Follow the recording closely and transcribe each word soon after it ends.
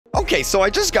Okay, so I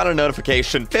just got a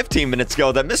notification 15 minutes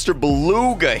ago that Mr.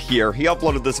 Beluga here, he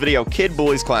uploaded this video, Kid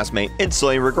Bullies Classmate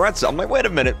Instantly Regrets It. I'm like, wait a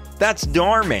minute, that's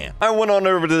Dhar Mann. I went on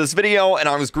over to this video and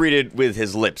I was greeted with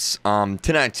his lips. 10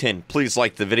 out of 10, please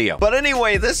like the video. But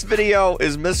anyway, this video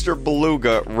is Mr.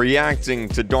 Beluga reacting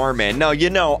to Dhar Mann. Now, you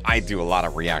know, I do a lot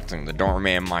of reacting to Dhar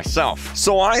Mann myself.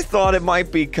 So I thought it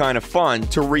might be kind of fun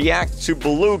to react to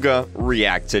Beluga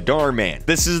react to Dhar Mann.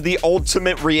 This is the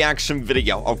ultimate reaction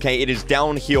video, okay? It is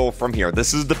downhill from here.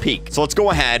 This is the peak. So let's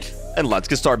go ahead and let's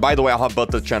get started. By the way, I'll have both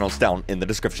the channels down in the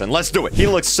description. Let's do it. He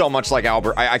looks so much like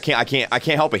Albert. I can't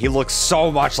help it. He looks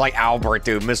so much like Albert,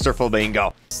 dude. Mr.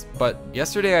 Flamingo. But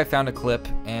yesterday I found a clip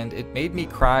and it made me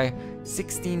cry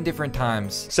 16 different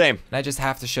times. Same. And I just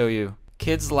have to show you.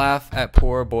 Kids laugh at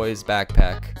poor boy's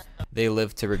backpack. They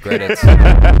live to regret it.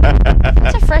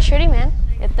 That's a fresh hoodie, man.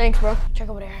 Yeah, thanks, bro. Check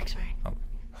out what Eric's wearing. Oh,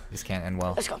 this can't end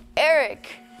well. Let's go. Eric,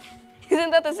 isn't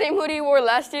that the same hoodie you wore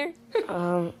last year?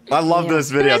 I love this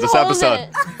video, this episode.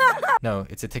 No,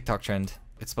 it's a TikTok trend.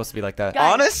 It's supposed to be like that.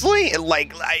 Honestly,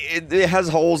 it has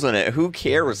holes in it. Who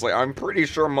cares? Like, I'm pretty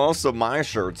sure most of my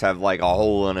shirts have like a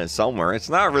hole in it somewhere. It's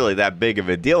not really that big of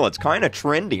a deal. It's kind of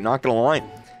trendy, not gonna lie.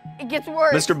 It gets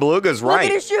worse. Mr. Beluga's right.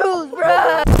 Look at his shoes,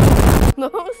 bro.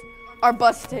 Those are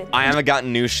busted. I haven't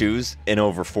gotten new shoes in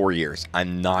over 4 years.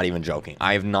 I'm not even joking.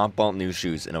 I have not bought new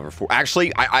shoes in over 4.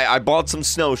 Actually, I bought some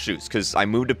snowshoes because I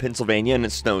moved to Pennsylvania and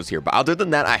it snows here. But other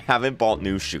than that, I haven't bought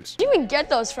new shoes. Where'd you even get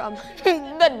those from?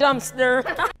 The dumpster.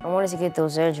 I wanted to get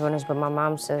those Air Jordans, but my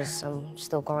mom says I'm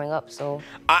still growing up, so...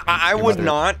 I would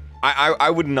not. I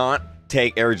would not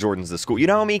take Air Jordans to school. You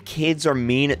know how many kids are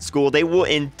mean at school? They will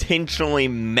intentionally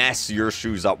mess your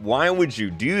shoes up. Why would you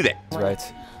do that? That's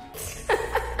right.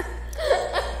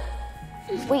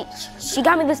 Wait, she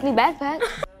got me this new backpack.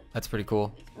 That's pretty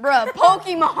cool. Bruh,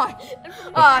 Pokemon.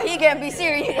 He can't be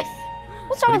serious.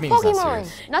 What's wrong with Pokemon?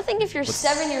 Nothing if you're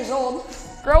 7 years old.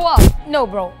 Grow up. No,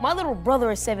 bro. My little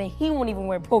brother is 7. He won't even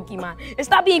wear Pokemon. It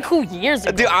stopped being cool years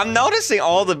ago. Dude, I'm noticing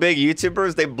all the big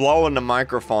YouTubers, they blow in the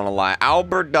microphone a lot.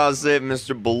 Albert does it.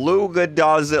 Mr. Beluga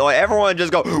does it. Like, everyone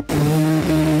just go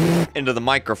into the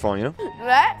microphone, you know?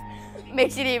 That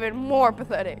makes it even more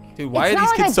pathetic. Dude, why It's are not these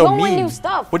like kids I so don't want mean? new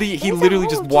stuff. What did he Things literally at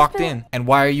just home, walked just in. And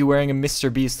why are you wearing a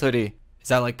Mr. Beast hoodie? Is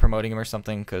that like promoting him or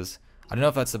something? Because I don't know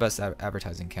if that's the best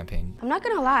advertising campaign. I'm not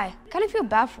gonna lie. I kind of feel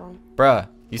bad for him. Bruh,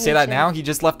 you say that now? He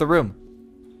just left the room.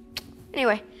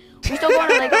 Anyway, we still going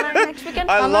to Legoland next weekend?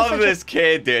 I love this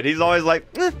kid, dude. He's always like,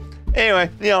 anyway,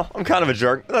 you know, I'm kind of a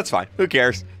jerk. That's fine. Who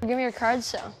cares? Give me your card,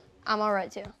 so I'm all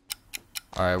right too.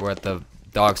 All right, we're at the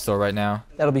dog store right now.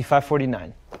 That'll be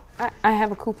 $5.49. I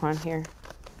have a coupon here.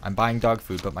 I'm buying dog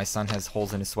food, but my son has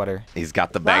holes in his sweater. He's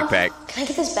got the backpack. Can I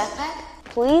get this backpack,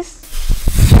 please?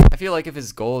 I feel like if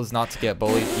his goal is not to get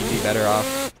bullied, he'd be better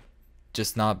off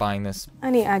just not buying this.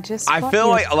 Honey, I just I bought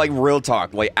feel you- like real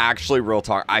talk, like actually real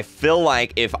talk. I feel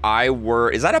like if I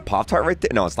were, is that a Pop-Tart right there?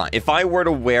 No, it's not. If I were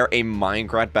to wear a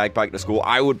Minecraft backpack to school,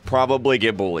 I would probably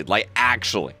get bullied. Like,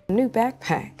 actually. new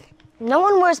backpack. No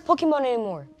one wears Pokemon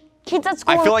anymore. Kids at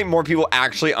school... I feel like more people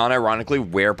actually unironically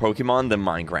wear Pokemon than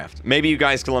Minecraft. Maybe you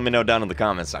guys can let me know down in the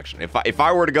comment section. If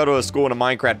I were to go to a school in a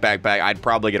Minecraft backpack, I'd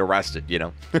probably get arrested, you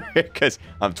know? Because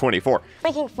I'm 24.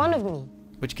 making fun of me.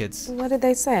 Which kids? What did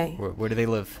they say? Where do they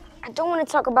live? I don't want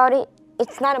to talk about it.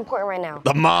 It's not important right now.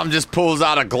 The mom just pulls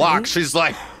out a Glock. She's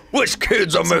like, which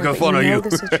kids are making fun of You know you?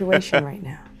 the situation right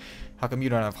now. How come you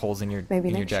don't have holes in your Maybe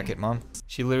in your next year. jacket, Mom?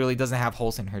 She literally doesn't have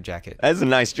holes in her jacket. That's a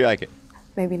nice jacket.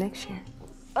 Maybe next year.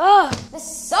 Ugh, this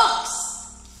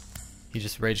sucks. He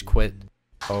just rage quit.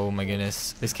 Oh my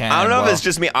goodness, this can't. I don't end know if well. it's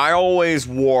just me. I always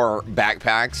wore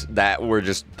backpacks that were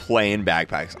just plain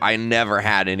backpacks. I never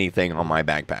had anything on my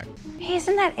backpack. Hey,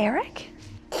 isn't that Eric?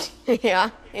 Yeah,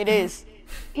 it is.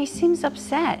 He seems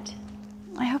upset.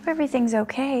 I hope everything's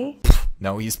okay.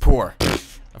 No, he's poor.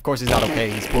 Of course he's not okay.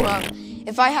 He's poor. Well,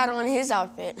 if I had on his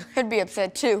outfit, I'd be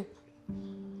upset too.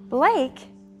 Blake,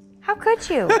 how could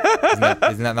you?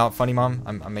 Isn't that not funny, Mom?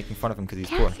 I'm making fun of him because he's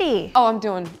poor. Kathy. Oh, I'm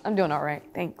doing all right.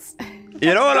 Thanks.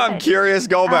 You know what? I'm curious.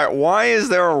 Go back. Why is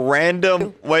there a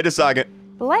random? Wait a second.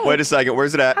 Blake. Wait a second.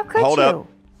 Where's it at? How could Hold you? up.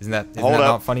 Isn't that Hold up.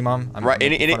 not funny, Mom? I'm Right,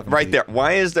 making fun of him right 'cause there.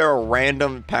 Why is there a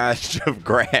random patch of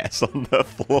grass on the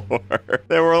floor?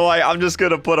 They were like, I'm just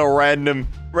gonna put a random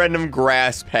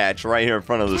grass patch right here in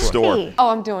front of the store. Kathy. Oh,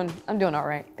 I'm doing all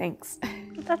right. Thanks.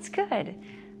 That's good.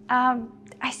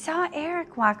 I saw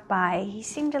Eric walk by. He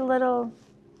seemed a little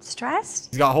stressed.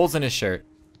 He's got holes in his shirt.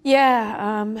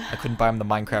 Yeah, I couldn't buy him the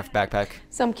Minecraft backpack.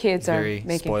 some kids are Very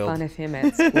making spoiled. fun of him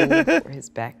at school for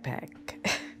his backpack.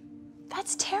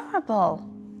 That's terrible.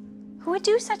 Who would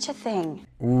do such a thing?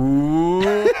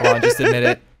 Ooh. Come on, just admit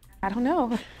it. I don't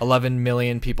know. 11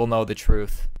 million people know the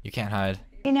truth. You can't hide.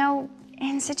 You know,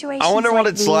 in situations I wonder what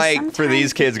like it's these, like for these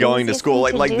sometimes kids the going to easiest school.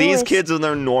 thing Like to these do kids in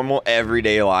their normal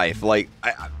everyday life. Like,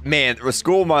 man,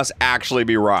 school must actually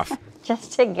be rough.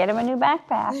 just to get him a new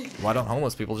backpack. Why don't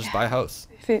homeless people just buy a house?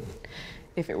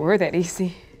 If it were that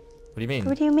easy. What do you mean?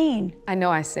 What do you mean? I know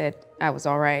I said I was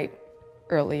all right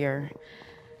earlier,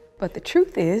 but the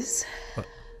truth is,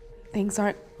 things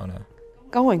aren't Oh no.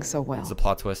 going so well. It's a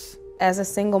plot twist. As a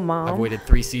single mom, I've waited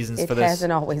 3 seasons it for this.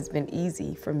 hasn't always been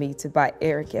easy for me to buy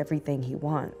Eric everything he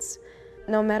wants.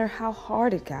 No matter how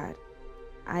hard it got,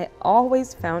 I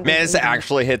always found Man, it this easy.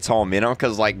 actually hits home, you know,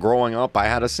 because like growing up, I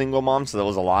had a single mom, so there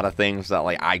was a lot of things that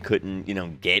like I couldn't, you know,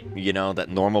 get, you know, that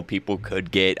normal people could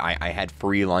get. I had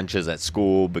free lunches at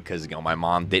school because, you know, my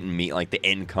mom didn't meet like the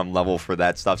income level for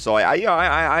that stuff. So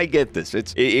I get this.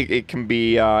 It can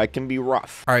be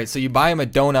rough. All right, so you buy him a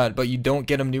donut, but you don't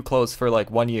get him new clothes for like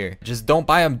 1 year. Just don't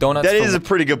buy him donuts. That for is a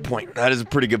pretty good point. That is a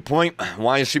pretty good point.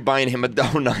 Why is she buying him a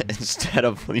donut instead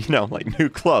of, you know, like new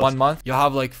clothes? 1 month. You'll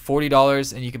have like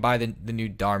 $40 and you can buy the new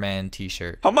Dhar Mann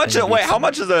t-shirt. How much? Wait, how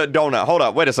much is a donut? Hold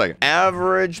up, wait a second.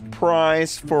 Average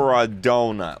price for a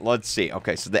donut. Let's see.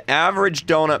 Okay, so the average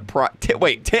donut price.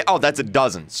 Oh, that's a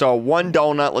dozen. So one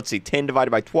donut. Let's see, 10 divided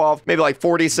by 12, maybe like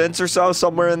 40 cents or so,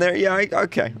 somewhere in there. Yeah.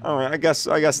 Okay. All right. I guess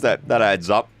that adds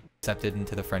up. Accepted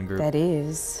into the friend group. That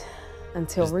is,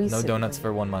 until Just recently. no donuts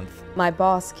for 1 month. My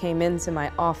boss came into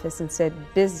my office and said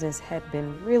business had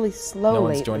been really slow No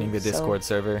one's lately, joining the so Discord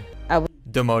server. I would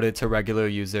Demoted to regular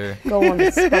user. go on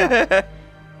the spot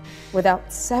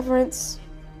without severance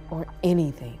or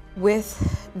anything.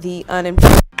 With the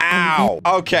unemployed. Ow.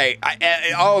 Okay.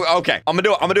 Okay. I'm gonna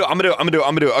do it. Okay. I'm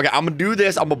gonna do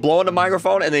this. I'm gonna blow in the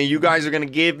microphone, and then you guys are gonna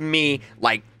give me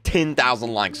like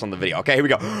 10,000 likes on the video. Okay. Here we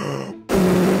go.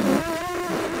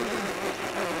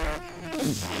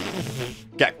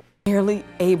 Okay. Barely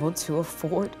able to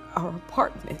afford our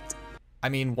apartment. I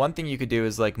mean, one thing you could do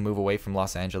is like move away from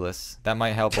Los Angeles. That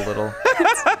might help a little.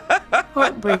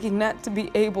 Heartbreaking not to be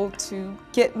able to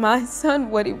get my son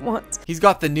what he wants. He's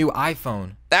got the new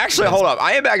iPhone. Actually, hold up.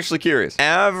 I am actually curious.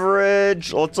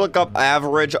 Average, let's look up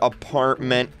average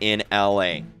apartment in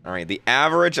LA. All right, the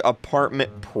average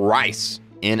apartment price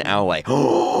in LA.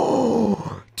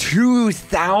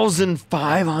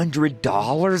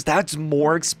 $2,500? That's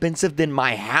more expensive than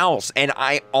my house, and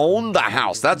I own the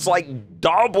house. That's like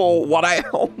double what I,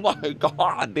 oh my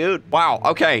God, dude. Wow,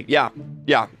 okay, yeah.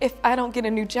 If I don't get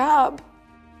a new job,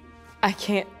 I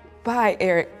can't buy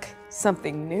Eric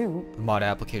something new. Mod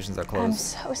applications are I'm closed.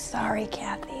 so sorry,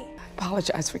 Kathy. I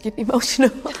apologize for getting emotional.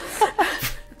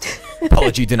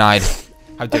 Apology denied.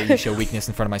 How dare you show weakness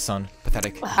in front of my son.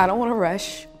 Pathetic. I don't want to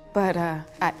rush, but I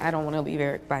don't want to leave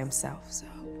Eric by himself, so.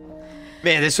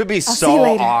 Man, this would be see you so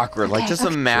later. awkward. Like, just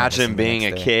imagine Sure, being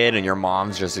a next day. kid and your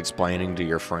mom's just explaining to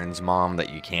your friend's mom that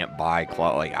you can't buy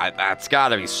clothes. Like, that's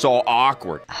gotta be so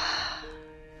awkward.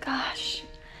 Gosh.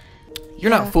 You're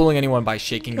not fooling anyone by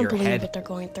shaking I don't your believe head. what they're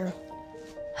going through.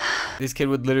 This kid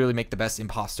would literally make the best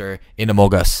imposter in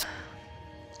Among Us.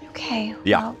 Okay.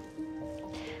 Yeah. Well,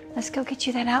 let's go get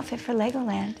you that outfit for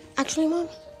Legoland. Actually, Mom,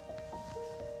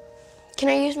 can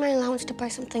I use my allowance to buy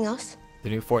something else? The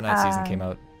new Fortnite season came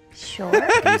out. Sure.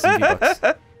 I used some V-Bucks.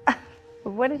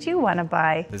 What did you want to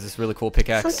buy? There's this really cool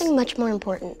pickaxe. Something much more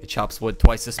important. It chops wood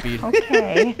twice the speed.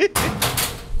 Okay.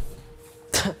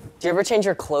 Do you ever change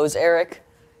your clothes, Eric?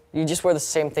 You just wear the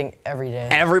same thing every day.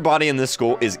 Everybody in this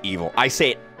school is evil. I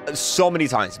say it so many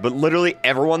times, but literally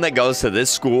everyone that goes to this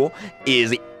school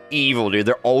is evil, dude.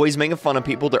 They're always making fun of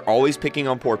people. They're always picking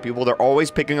on poor people. They're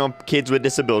always picking on kids with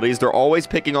disabilities. They're always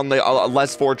picking on the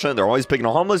less fortunate. They're always picking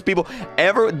on homeless people.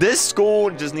 This school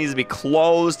just needs to be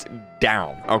closed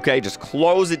down, okay? Just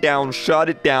close it down, shut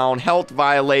it down. Health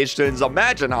violations.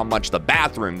 Imagine how much the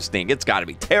bathrooms stink. It's got to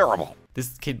be terrible.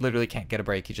 This kid literally can't get a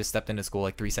break. He just stepped into school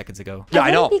like 3 seconds ago. Yeah,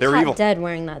 I know. They're evil. Dead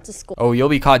wearing that to school. Oh, you'll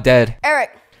be caught dead.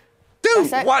 Eric!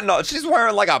 Dude, what? No, she's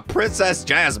wearing like a Princess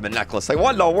Jasmine necklace. Like,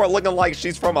 what? No, we're looking like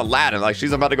she's from Aladdin. Like,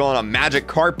 she's about to go on a magic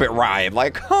carpet ride.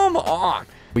 Like, come on.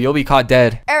 Well, you'll be caught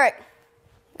dead. Eric!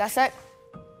 That's it?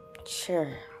 Sure,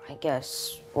 I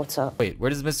guess. What's up? Wait, where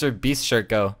does Mr. Beast shirt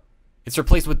go? It's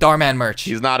replaced with Dhar Mann merch.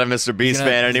 He's not a Mr. Beast He's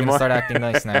gonna- fan he's gonna anymore. start acting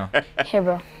nice now. Here,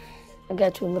 bro. I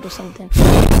got you a little something.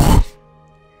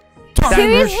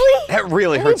 Seriously? That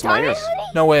really hurts my ears.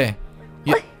 No way.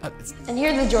 And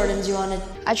here are the Jordans you wanted.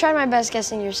 I tried my best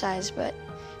guessing your size, but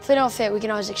if they don't fit, we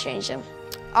can always exchange them.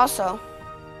 Also,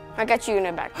 I got you in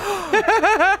a backpack.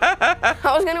 I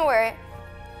was gonna wear it,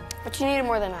 but you need it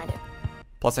more than I did.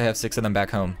 Plus, I have 6 of them back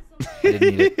home. I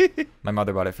didn't need it. My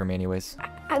mother bought it for me anyways.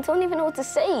 I don't even know what to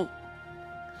say.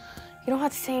 You You don't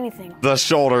have to say anything. The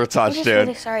shoulder touch, I'm just dude.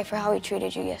 really sorry for how he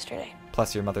treated you yesterday.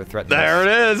 Plus, your mother threatened There it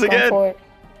is Go again. for it.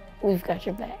 We've got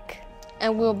your back.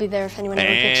 And we'll be there if anyone ever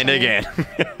picks And on you. again.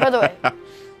 By the way,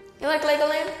 you like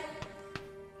Legoland?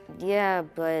 Yeah,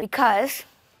 but Because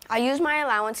I used my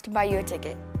allowance to buy you a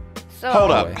ticket. So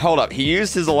Hold up. He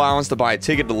used his allowance to buy a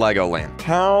ticket to Legoland.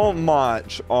 How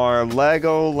much are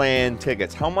Legoland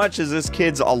tickets? How much is this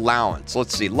kid's allowance?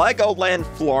 Let's see. Legoland,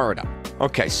 Florida.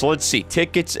 Okay, so let's see.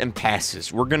 Tickets and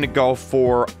passes. We're gonna go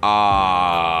for,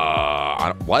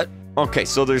 what? Okay,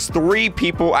 so there's 3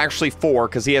 people, actually 4,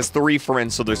 because he has 3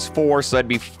 friends, so there's 4, so that'd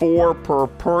be 4 per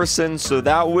person, so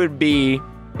that would be,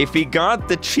 if he got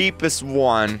the cheapest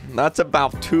one, that's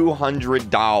about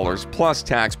 $200 plus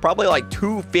tax, probably like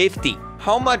 $250.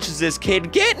 How much is this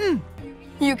kid getting?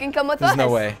 you can come with There's us. no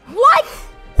way. What?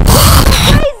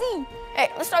 Crazy! Hey,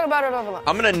 let's talk about it over lunch.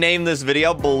 I'm gonna name this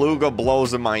video Beluga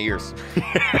Blows in My Ears. You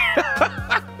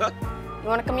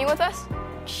want to come eat with us?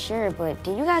 sure, but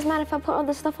do you guys mind if I put all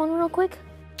this stuff on real quick?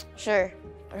 Sure.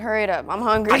 But hurry it up. I'm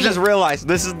hungry. I just realized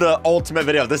this is the ultimate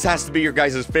video. This has to be your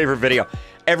guys' favorite video.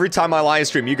 Every time I live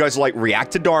stream, you guys are like,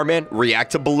 react to Dhar Mann,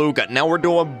 react to Beluga. Now we're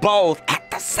doing both at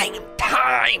the same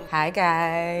time. Hi,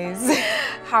 guys.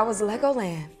 How was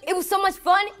Legoland? It was so much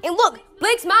fun. And look,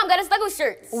 Blake's mom got us Lego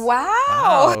shirts.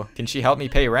 Wow. Oh, can she help me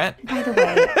pay rent? By the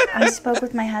way, I spoke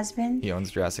with my husband, He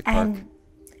owns Jurassic Park. and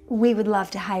we would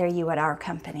love to hire you at our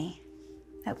company.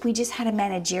 We just had a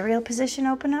managerial position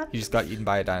open up. You just got eaten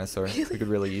by a dinosaur. We could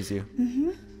really use you.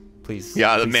 Please.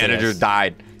 Yeah, the please say manager yes.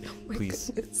 died.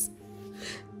 Please.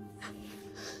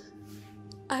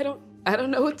 I don't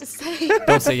know what to say.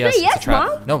 Don't say yes. Say It's a yes, trap.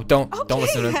 Mom. No, don't. Don't Okay,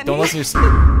 listen to him. honey. Don't listen to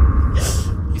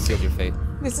your. You sealed your fate.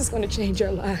 This is gonna change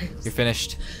our lives. You're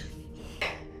finished.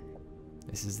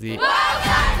 This is the. You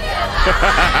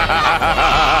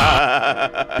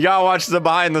gotta watch the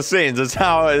behind the scenes. That's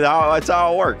how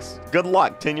it works. Good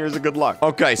luck. 10 years of good luck.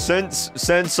 Okay,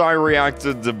 since I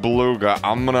reacted to Beluga,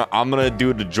 I'm gonna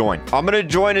do the join. I'm gonna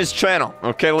join his channel.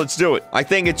 Okay, let's do it. I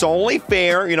think it's only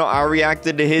fair. You know, I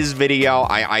reacted to his video.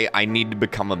 I need to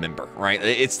become a member, right?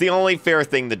 It's the only fair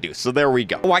thing to do. So there we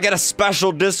go. Oh, I got a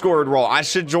special Discord role. I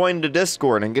should join the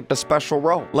Discord and get the special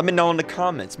role. Let me know in the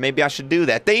comments. Maybe I should do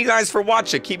that. Thank you guys for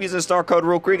watching. Keep using the star code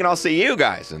real quick, and I'll see you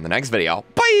guys in the next video.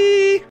 Bye.